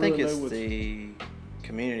 it's- I don't think really it's know what's. the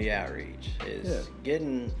community outreach is Yeah.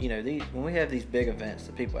 getting, you know, when we have these big events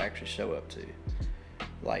that people actually show up to,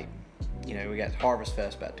 like, you know, we got Harvest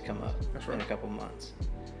Fest about to come up That's in right. a couple months.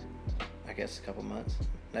 I guess a couple months.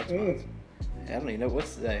 Next Mm. month. I don't even know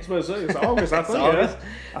what's the day. I was supposed to say, it's August, I It's think. August.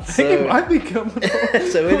 I think So- it might be coming up.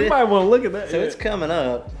 So we it- might want to look at that. So yeah. it's coming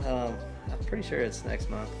up. I'm pretty sure it's next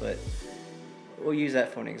month, but we'll use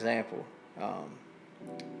that for an example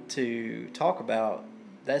to talk about.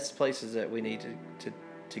 That's places that we need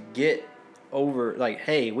to get over. Like,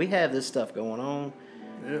 hey, we have this stuff going on.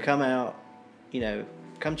 Yeah. Come out, you know,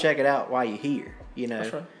 come check it out while you're here. You know,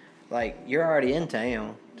 That's right. like you're already in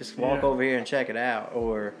town. Just walk Yeah. over here and check it out,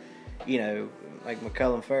 or you know, like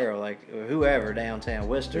McCullum Farrell, like or whoever downtown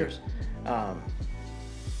Worcester's.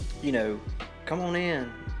 You know, come on in.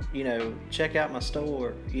 You know, check out my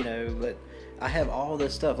store. You know, I have all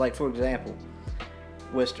this stuff. Like for example,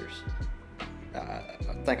 Worcester's.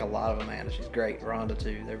 I think a lot of Amanda. She's great. Rhonda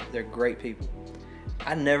too. They're great people.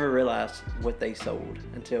 I never realized what they sold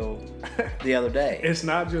until the other day. It's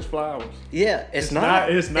not just flowers. Yeah, it's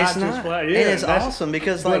not. It's not just flowers. Yeah, and it's awesome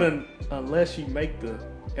because unless you make the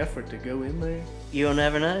effort to go in there, you'll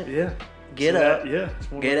never know. Yeah. Get up.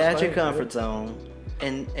 Get out your comfort zone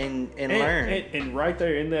and learn. And right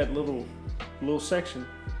there in that little section,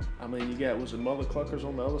 I mean, you got, was it Mother Cluckers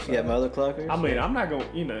on the other side? Yeah, Mother Cluckers. I mean, I'm not going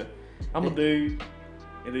to, I'm a dude.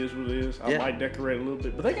 It is what it is. I might decorate a little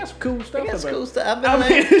bit, but they got some cool stuff. They got some cool stuff. I've been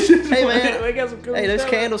there. Hey, man. They got some cool stuff. Hey, those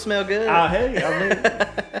candles smell good. Hey, I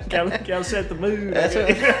mean, gotta set the mood. That's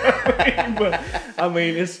right. But, I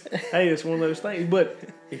mean, it's one of those things. But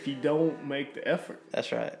if you don't make the effort.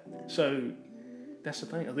 That's right. So, that's the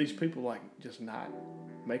thing. Are these people, like, just not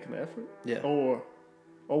making the effort? Yeah. Or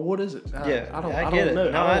what is it? I get it.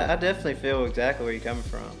 No, I definitely feel exactly where you're coming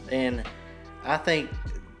from. And I think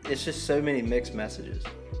it's just so many mixed messages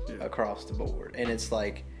across the board. And it's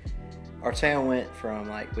like our town went from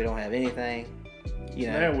like we don't have anything,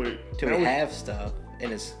 to we have stuff,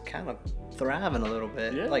 and it's kind of thriving a little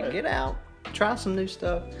bit. Yeah. Like get out, try some new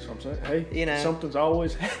stuff. That's what I'm saying. Hey, something's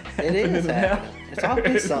always happening. It is happening. It's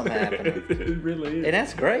always something happening. It really is. And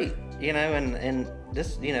that's great, and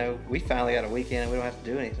this, we finally got a weekend and we don't have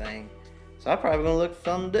to do anything. So I'm probably going to look for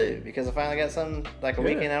something to do because I finally got something like a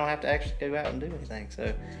weekend I don't have to actually go out and do anything. So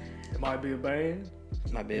it might be a band.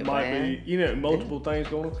 Might be multiple things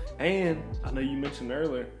going on. And I know you mentioned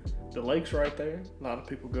earlier, the lake's right there. A lot of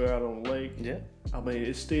people go out on the lake. Yeah. I mean,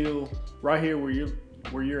 it's still right here where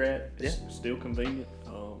you're at. It's still convenient.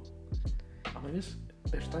 I mean,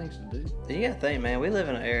 there's things to do. You got to think, man. We live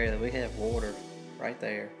in an area that we have water right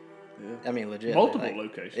there. Yeah. I mean, legit. Multiple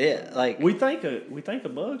locations. Yeah, like we think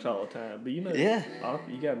of bugs all the time, but you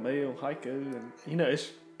got mail, Heiko,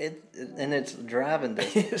 and it's driving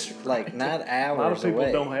distance, like not hours away. A lot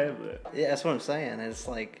of people don't have that. Yeah, that's what I'm saying. It's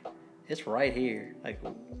like it's right here. Like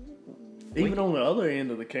even on the other end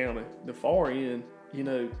of the county, the far end, you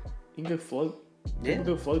can go float. You can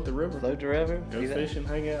go float the river. Float the river. Go fishing,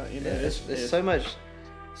 hang out. It's so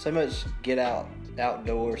much get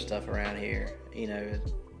outdoor stuff around here.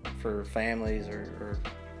 For families or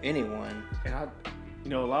anyone.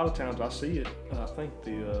 And a lot of times I see it. I think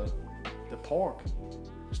the park,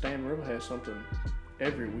 Stanton River, has something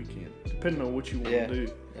every weekend, depending on what you want to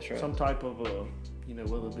do. That's right. Some type of whether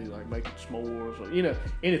it be like making s'mores or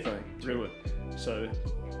anything really. So,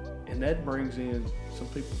 and that brings in some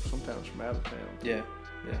people sometimes from out of town. Yeah.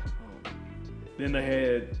 Then they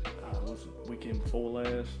had was it weekend before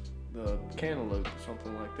last, the cantaloupe or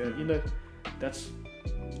something like that. Mm-hmm.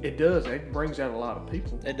 It brings out a lot of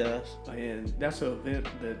people. It does. And that's an event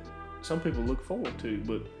that some people look forward to,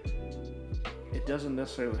 but it doesn't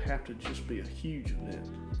necessarily have to just be a huge event.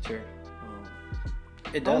 Sure.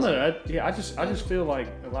 It does. I don't know. I just feel like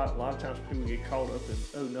a lot of times people get caught up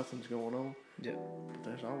in nothing's going on. Yeah. But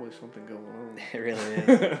there's always something going on. It really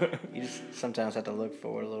is. You just sometimes have to look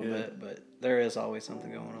for it a little bit, but there is always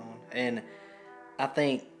something going on. And I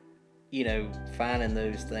think finding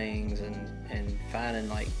those things and finding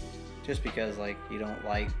like, just because like you don't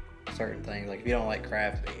like certain things, like if you don't like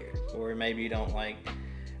craft beer, or maybe you don't like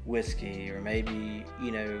whiskey, or maybe,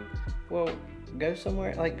 go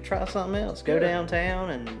somewhere, like try something else. Go downtown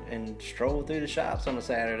and stroll through the shops on a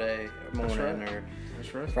Saturday morning or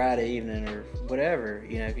Friday evening or whatever.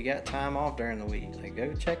 If you got time off during the week, like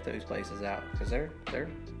go check those places out because they're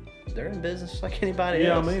in business just like anybody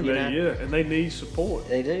else. I mean, and they need support.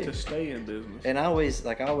 They do to stay in business. And I always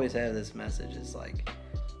have this message: is like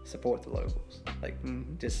support the locals. Like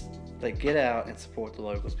just like get out and support the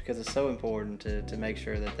locals because it's so important to make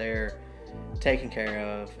sure that they're taken care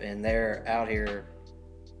of and they're out here,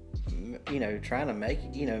 trying to make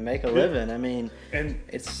a living. I mean, and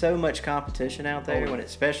it's so much competition out there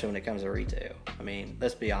especially when it comes to retail. I mean,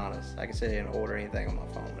 let's be honest. I can sit here and order anything on my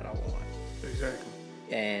phone that I want. Exactly.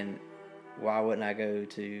 And why wouldn't I go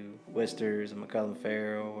to Wister's or McCullum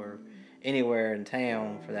Farrell or anywhere in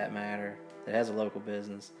town for that matter that has a local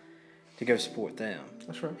business to go support them?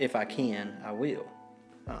 That's right. If I can, I will.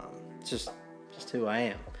 It's just who I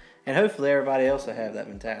am. And hopefully everybody else will have that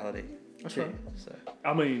mentality. That's too. right. So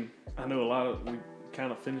I mean, I know we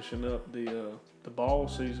kind of finishing up the ball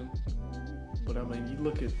season, but I mean, you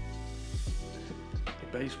look at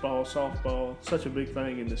baseball, softball, such a big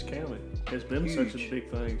thing in this county. It's been such a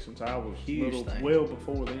big thing since I was little, well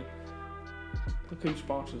before then. Look who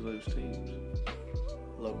sponsors those teams.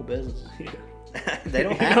 Local business. Yeah. They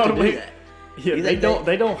don't have to do that. Yeah, they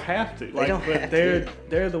don't have to.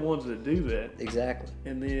 They're the ones that do that. Exactly.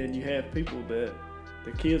 And then you have people that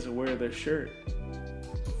the kids will wear their shirt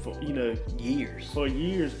for years. For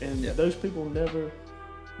years, and those people never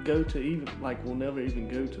go to even, like, will never even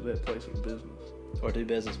go to that place of business. Or do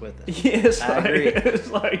business with them. Yes, I agree.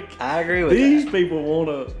 It's like, I agree with these that. people want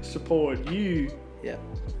to support you. Yeah.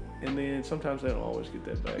 And then sometimes they don't always get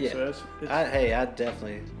that back. Yeah. So I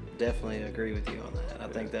definitely agree with you on that. I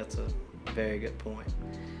think that's a very good point.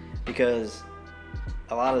 Because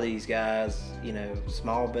a lot of these guys, you know,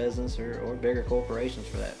 small business or bigger corporations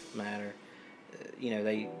for that matter, you know,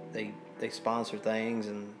 they sponsor things,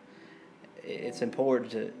 and it's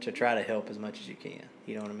important to try to help as much as you can.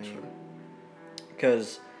 You know what I mean? Sure.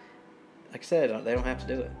 Because, like I said, they don't have to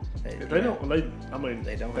do it. They don't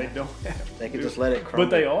have to. They can just let it crumble.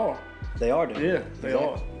 But they are. They are doing it. Yeah, they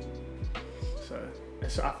are.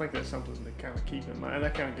 So I think that's something to kind of keep in mind. And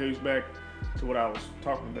that kind of goes back to what I was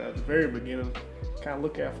talking about at the very beginning. Kind of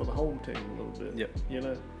look out for the home team a little bit. Yep. You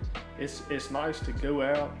know, it's nice to go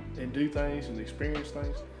out and do things and experience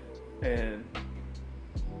things, and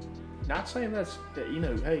not saying that, you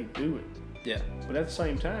know, hey, do it. Yeah. But at the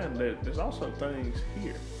same time, there's also things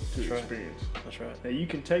here to That's experience. Right. That's right. Now you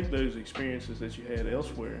can take those experiences that you had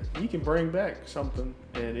elsewhere, you can bring back something,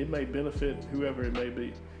 and it may benefit whoever it may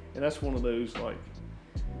be. And that's one of those, like,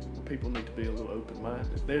 where people need to be a little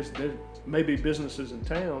open-minded. There may be businesses in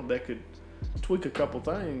town that could tweak a couple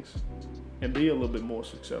things and be a little bit more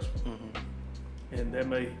successful. Mm-hmm. And that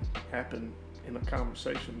may happen in a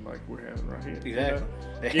conversation like we're having right here.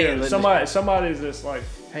 Exactly. You know? Somebody's just like,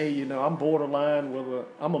 hey, you know, I'm borderline whether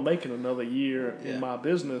I'm gonna make it another year in my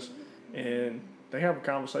business, and they have a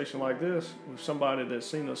conversation like this with somebody that's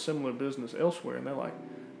seen a similar business elsewhere, and they're like,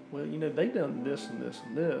 well, you know, they done this and this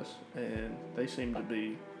and this, and they seem to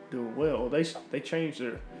be doing well. Or they changed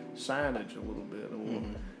their signage a little bit, or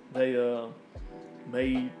they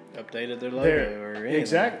made updated their logo or anything.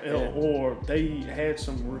 Exactly. Yeah. Or they had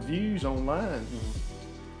some reviews online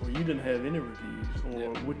where you didn't have any reviews,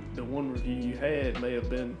 or the one review you had may have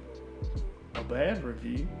been a bad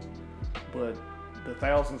review, but the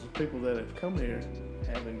thousands of people that have come here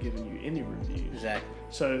haven't given you any reviews. Exactly.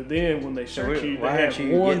 So then when they search you, they why have aren't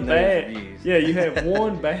you one getting bad. those reviews? Yeah, you have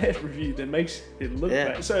one bad review that makes it look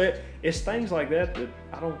bad. So it's things like that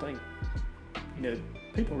I don't think, you know,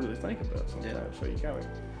 people really think about sometimes. Yeah. So you kind of,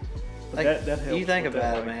 like, that helps. You think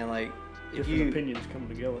about it, man. Like, if different opinions come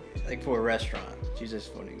together. Like for a restaurant,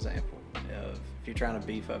 just for an example, of if you're trying to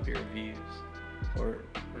beef up your reviews or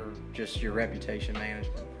just your reputation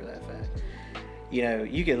management for that fact, you know,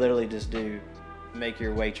 you could literally just make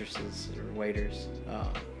your waitresses or waiters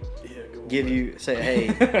give you, say,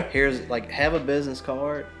 hey, here's, like, have a business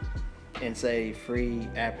card and say free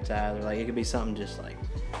appetizer. Like, it could be something just like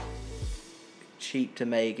cheap to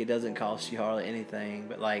make. It doesn't cost you hardly anything,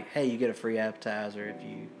 but like, hey, you get a free appetizer if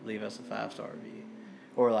you leave us a 5-star review.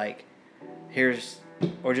 Or like,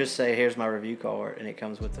 or just say, here's my review card, and it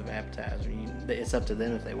comes with the appetizer. It's up to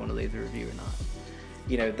them if they want to leave the review or not.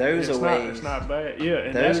 You know, those are ways. It's not bad. Yeah,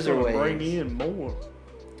 and that's going to bring in more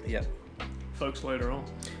folks later on.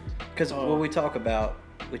 Because when we talk about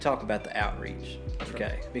the outreach, okay?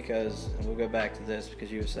 Right. Because, and we'll go back to this,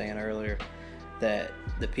 because you were saying earlier that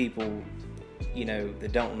the people, you know,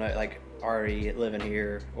 that don't know, like, already living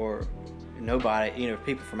here, or nobody, you know,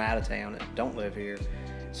 people from out of town that don't live here.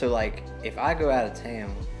 So, like, if I go out of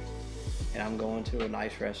town and I'm going to a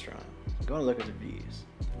nice restaurant, I'm going to look at the reviews.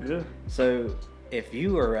 Yeah. So, if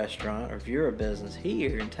you are a restaurant or if you're a business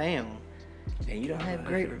here in town and you don't have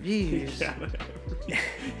great reviews,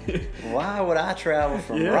 why would I travel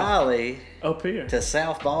from Raleigh up here to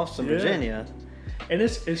South Boston, Virginia? And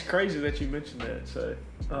it's crazy that you mentioned that.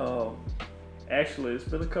 So, actually, it's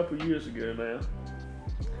been a couple years ago now,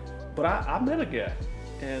 but I met a guy,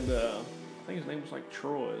 and I think his name was like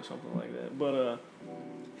Troy or something like that. But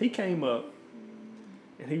he came up,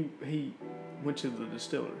 and he went to the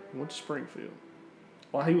distillery. He went to Springfield.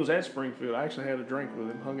 While he was at Springfield, I actually had a drink with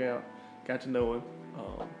him, hung out, got to know him.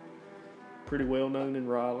 Pretty well known in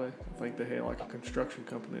Raleigh. I think they had like a construction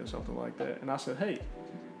company or something like that. And I said, hey,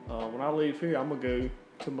 when I leave here, I'm going to go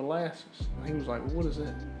to Molasses. And he was like, well, what is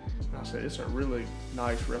that? And I said, it's a really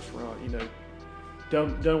nice restaurant, you know.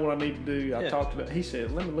 Done what I need to do. I talked to that. He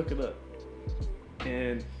said, let me look it up.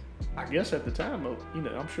 And I guess at the time, you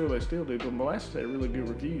know, I'm sure they still do, but Molasses had really good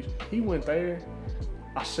reviews. He went there.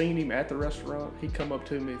 I seen him at the restaurant. He come up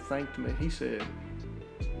to me, thanked me. He said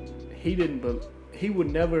he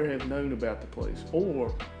would never have known about the place,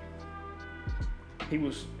 or he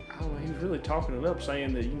was really talking it up,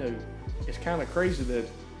 saying that, you know, it's kind of crazy that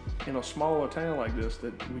in a smaller town like this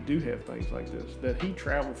that we do have things like this. That he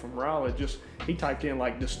traveled from Raleigh, he typed in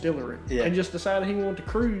like distillery and just decided he wanted to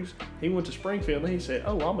cruise. He went to Springfield and he said,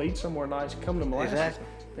 oh, I'm gonna eat somewhere nice. Come to Molasses. Exactly.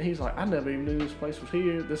 And he's like, I never even knew this place was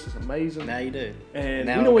here. This is amazing. Now you do. And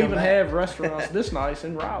now we don't even have restaurants this nice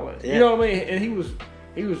in Raleigh. Yeah. You know what I mean? And he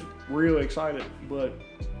was real excited, but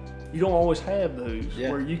you don't always have those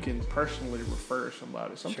where you can personally refer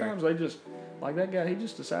somebody. Sometimes they just, like that guy, he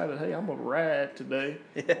just decided, hey, I'm going to ride today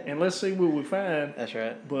and let's see what we find. That's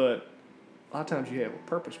right. But a lot of times you have a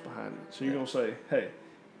purpose behind it. So you're going to say, hey,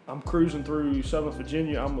 I'm cruising through Southern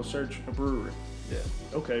Virginia. I'm going to search a brewery. Yeah.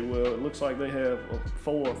 Okay, well, it looks like they have a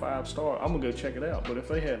 4 or 5 star. I'm going to go check it out. But if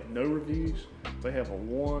they have no reviews, if they have a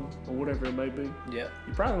 1 or whatever it may be, you're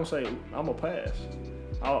probably going to say, I'm going to pass.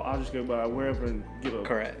 I'll just go by wherever and get a...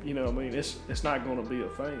 Correct. You know what I mean? It's not going to be a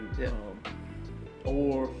thing. Yeah.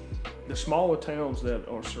 Or the smaller towns that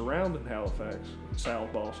are surrounding Halifax,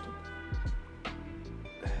 South Boston,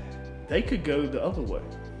 they could go the other way.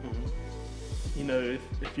 Mm-hmm. You know,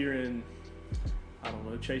 if you're in, I don't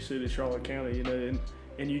know, Chase City, Charlotte County, you know,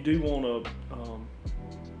 and you do want a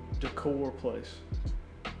decor place,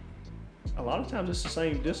 a lot of times it's the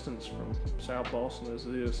same distance from South Boston as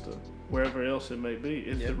it is to wherever else it may be.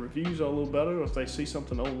 If the reviews are a little better, or if they see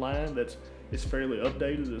something online that's fairly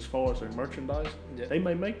updated as far as their merchandise, they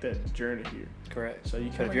may make that journey here. Correct. So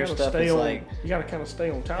you kind of stay on. You got to kind of stay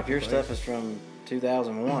on top. If your stuff is from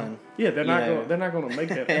 2001, they're not going to make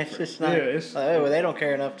that effort. It's just not. Well, they don't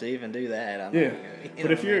care enough to even do that.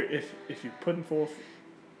 But if you're putting forth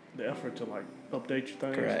the effort to like update your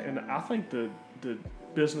things, correct. And I think the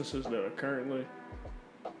businesses that are currently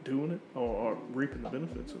doing it are reaping the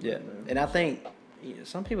benefits of it. And I think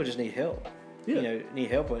some people just need help.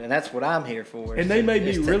 Need help with it. And that's what I'm here for. And they may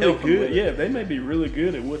be really good. Yeah, they may be really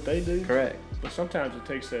good at what they do. Correct. But sometimes it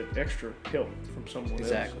takes that extra help from someone else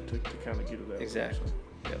to kind of get it that exactly. way.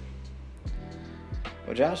 So. Yep.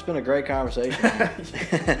 Well, Josh, it's been a great conversation.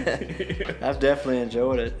 I've definitely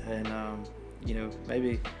enjoyed it. And,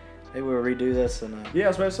 maybe we'll redo this. And I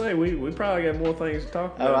was about to say, we probably got more things to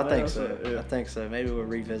talk about. Oh, I think so. I think so. Maybe we'll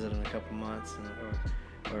revisit in a couple months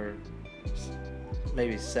or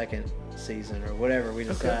maybe second season or whatever we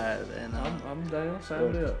decide. Okay. And I'm down.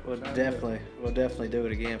 Sign it up. We'll definitely do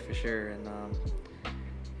it again for sure. And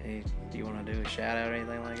hey, do you want to do a shout out or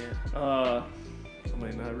anything like that? I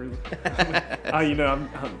mean, not really.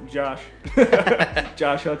 I'm Josh.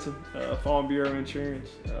 Josh Hudson, Farm Bureau Insurance.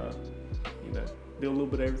 Do a little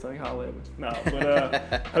bit of everything. Holler at me. No,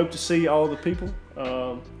 but hope to see all the people.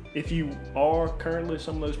 If you are currently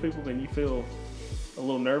some of those people and you feel a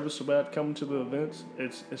little nervous about coming to the events,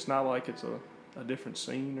 it's not like it's a different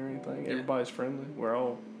scene or anything. Yeah. Everybody's friendly. We're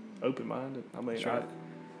all open-minded. I mean,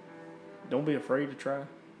 don't be afraid to try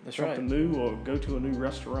something new or go to a new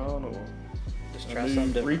restaurant or just a try new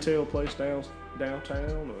something retail place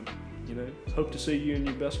downtown. Or, hope to see you in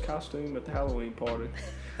your best costume at the Halloween party.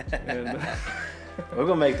 And we're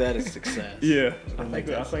gonna make that a success. Yeah, I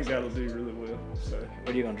think that'll do really well. So,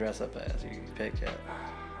 what are you gonna dress up as? You pick it.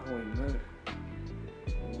 I don't even know.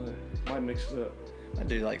 Might mix it up. I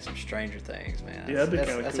do like some Stranger Things, man. Yeah, that'd be kind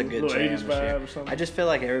of cool. That's a good little jam 80s vibe or something. I just feel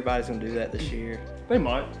like everybody's gonna do that this year. They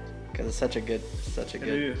might. Because it's such a good. It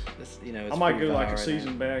is. It's I might go like a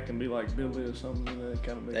season back and be like Billy or something.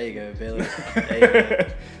 Kind of. There you go, Billy. There you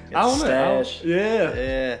go. I don't know. Stash.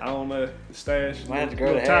 Yeah. I don't know. The stash. Might have to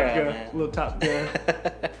grow the hair out, man. Little top gun.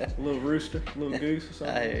 A little rooster. A little goose or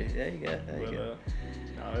something. There you go.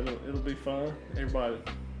 No, it'll be fun. Everybody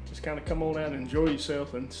just kind of come on out and enjoy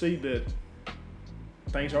yourself and see that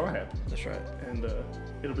things are happening. That's right. And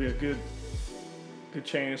it'll be a good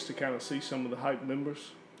chance to kind of see some of the hype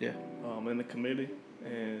members. Yeah. In the committee,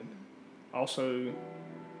 and also,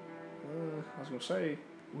 I was gonna say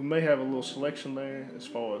we may have a little selection there as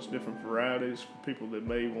far as different varieties for people that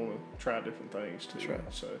may want to try different things too. That's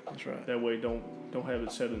right. So that's right. That way, don't have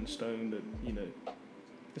it set in stone that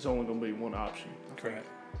it's only gonna be one option. Correct.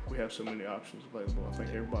 We have so many options available. I think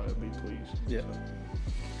everybody will be pleased. Yeah. So.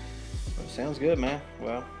 Well, sounds good, man.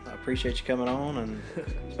 Well, I appreciate you coming on, and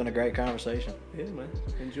it's been a great conversation. Yeah, man.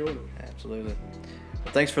 Enjoyed it. Absolutely.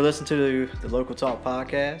 Well, thanks for listening to the Local Talk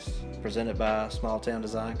Podcast, presented by Small Town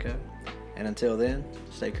Design Co. And until then,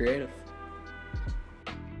 stay creative.